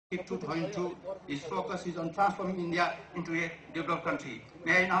2.2, his focus is on transforming India into a developed country.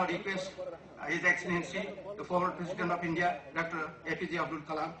 May I now request His Excellency, the former President of India, Dr. APJ Abdul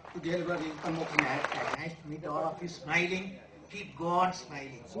Kalam, to deliver his convocation. Nice to meet all of you smiling. Keep go on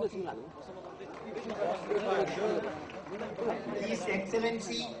smiling. His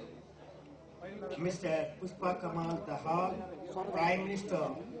Excellency, Mr. Pushpa Kamal Dahal, Prime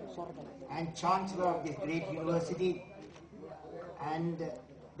Minister and Chancellor of this great university, and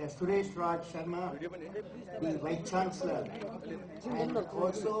the Suresh Raj Sharma, the Vice Chancellor, and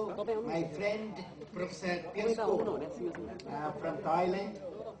also my friend Professor Pisko from Thailand,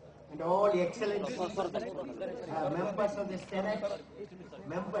 and all excellencies, members of the Senate,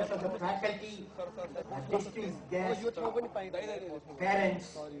 members of the faculty, distinguished guests,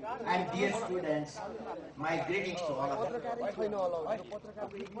 parents, and dear students, my greetings to all of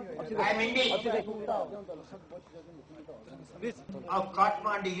you. I am indeed of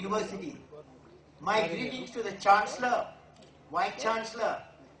Kathmandu University. My greetings to the Chancellor, Vice Chancellor,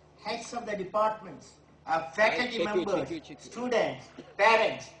 heads of the departments, faculty members, students,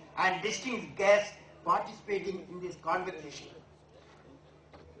 parents, and distinguished guests participating in this convocation.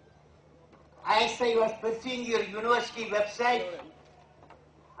 As I was pursuing your university website,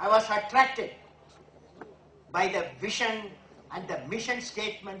 I was attracted by the vision and the mission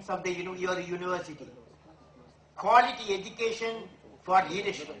statements of your university. Quality education for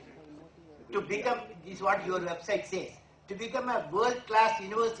leadership. To become, this is what your website says, to become a world-class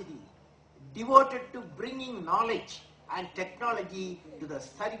university devoted to bringing knowledge and technology to the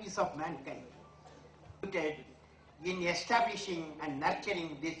service of mankind, in establishing and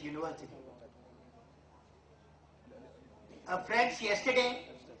nurturing this university. Friends, yesterday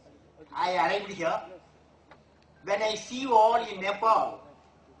I arrived here. When I see you all in Nepal,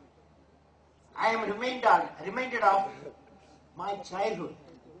 I am reminded of my childhood.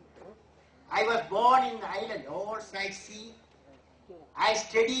 I was born in Ireland, all sides sea. I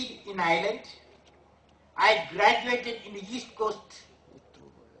studied in Ireland. I graduated in the East Coast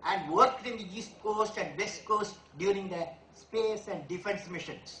and worked in the East Coast and West Coast during the space and defense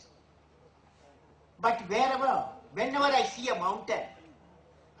missions. But whenever I see a mountain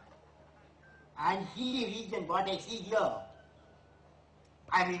and hilly region, what I see here,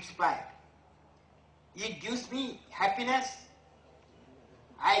 I am inspired. It gives me happiness.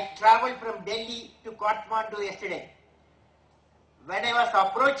 I traveled from Delhi to Kathmandu yesterday. When I was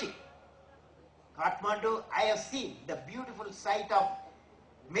approaching Kathmandu, I have seen the beautiful sight of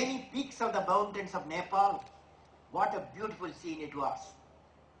many peaks of the mountains of Nepal. What a beautiful scene it was.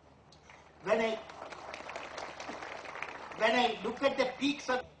 When I look at the peaks,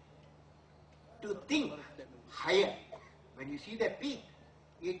 to think higher. When you see the peak,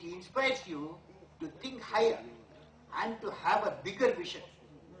 it inspires you to think higher and to have a bigger vision.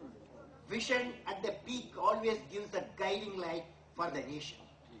 Vision at the peak always gives a guiding light for the nation.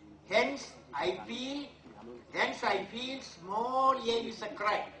 Hence, I feel small aim is a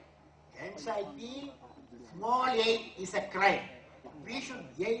crime. Hence, I feel small aim is a crime. We should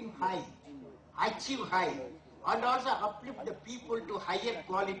aim high, achieve high, and also uplift the people to higher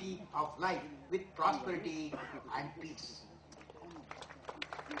quality of life with prosperity and peace.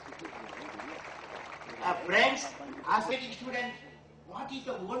 Friends, as a student, what is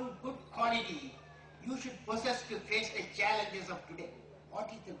the one good quality you should possess to face the challenges of today? What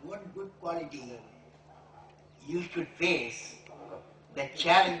is the one good quality you should face the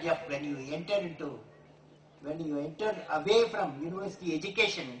challenge of when you enter away from university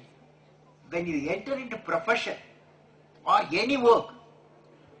education, when you enter into profession or any work?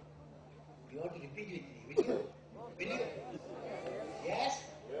 You want to repeat with me, will you? Yes?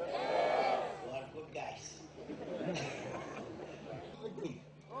 You are good guys.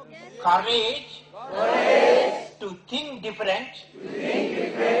 Courage to think different.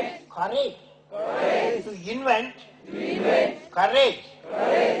 Courage to invent. Courage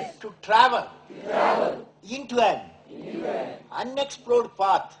to travel into an unexplored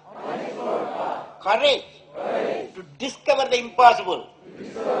path. Courage to discover the impossible.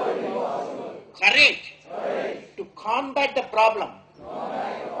 Courage to combat the problem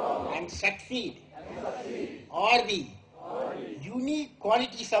and succeed are the unique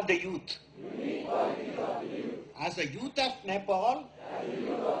qualities of the youth. As a youth of Nepal,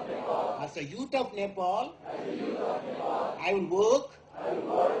 I will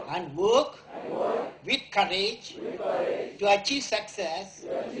work with courage to achieve success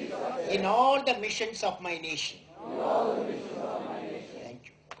in all the missions of my nation. Thank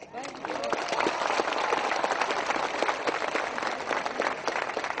you.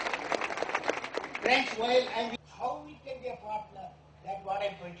 Friends, how we can be a partner That's what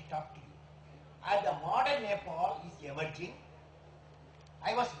I'm going to talk to you. As the modern Nepal is emerging,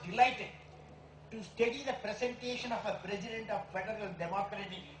 I was delighted to study the presentation of a President of Federal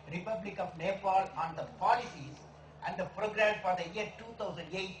Democratic Republic of Nepal on the policies and the program for the year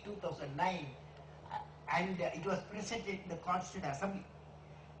 2008-2009, and it was presented in the Constituent Assembly.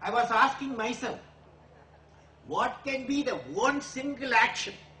 I was asking myself, what can be the one single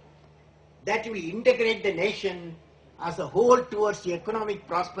action that will integrate the nation as a whole towards economic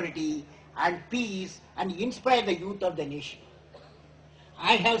prosperity and peace and inspire the youth of the nation?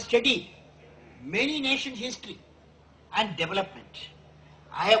 I have studied many nations' history and development.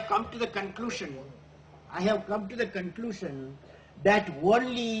 I have come to the conclusion that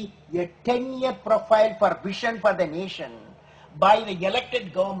only a 10-year profile for vision for the nation by the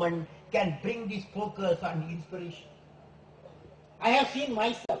elected government can bring this focus on inspiration. I have seen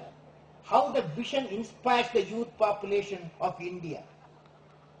myself how the vision inspires the youth population of India.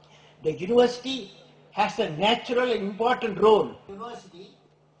 The university has a natural and important role. University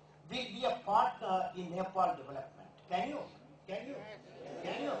will be a partner in Nepal development. Can you?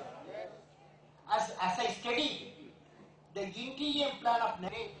 As I study the interior plan of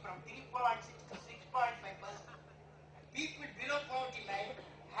Nepal from 3.6 to 6.5%, people below poverty line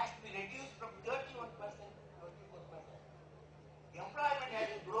has to be reduced from 31% to 24%. Employment has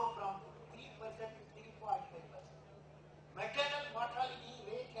to grow from 3% to 3.5%. Maternal mortality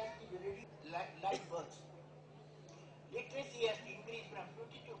rate has to be reduced, live births. Literacy has to increase from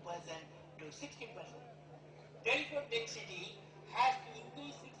 52% to 60%. Telephone density has to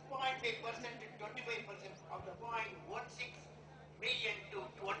increase 6.5% to 25% of the 0.16 million to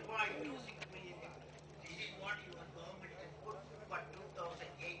 1.26 million. This is what your government has put for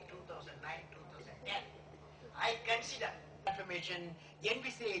 2008, 2009, 2010. I consider transformation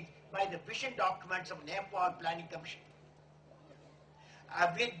envisaged by the vision documents of Nepal Planning Commission.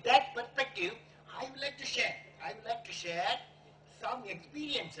 With that perspective, I would like to share some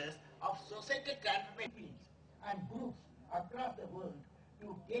experiences of societal transformation and groups across the world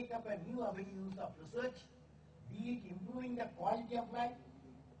to take up a new avenues of research, be it improving the quality of life,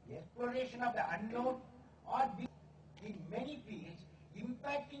 the exploration of the unknown, or be in many fields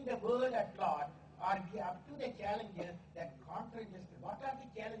impacting the world at large, or be up to the challenges that confront us. What are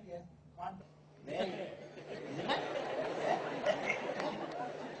the challenges?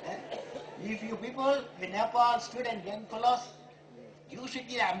 If you people in Nepal stood and young fellows, you should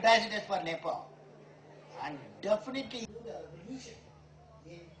be the ambassadors for Nepal. And definitely do the revolution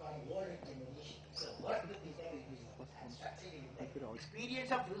for world generation. So work with this and succeed in that.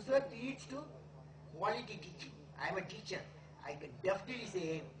 Experience of research leads to quality teaching. I am a teacher. I can definitely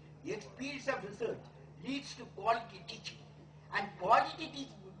say the experience of research leads to quality teaching. And quality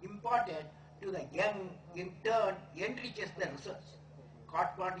teaching imparted to the young, in turn, enriches the research.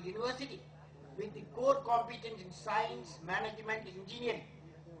 Kathmandu University, with the core competence in science, management, engineering,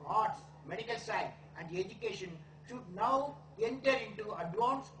 arts, medical science, and education, should now enter into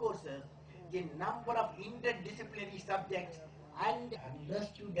advanced courses in number of interdisciplinary subjects, and unless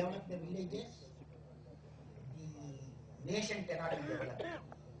you develop the villages, the nation cannot be developed.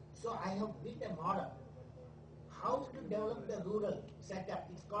 So I have built a model how to develop the rural setup.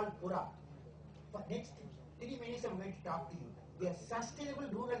 It's called Pura. For next 3 minutes I'm going to talk to you. The sustainable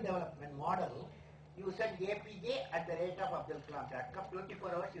rural development model, you send APJ at the rate of Abdul Kalam.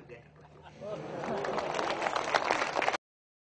 24 hours you get it.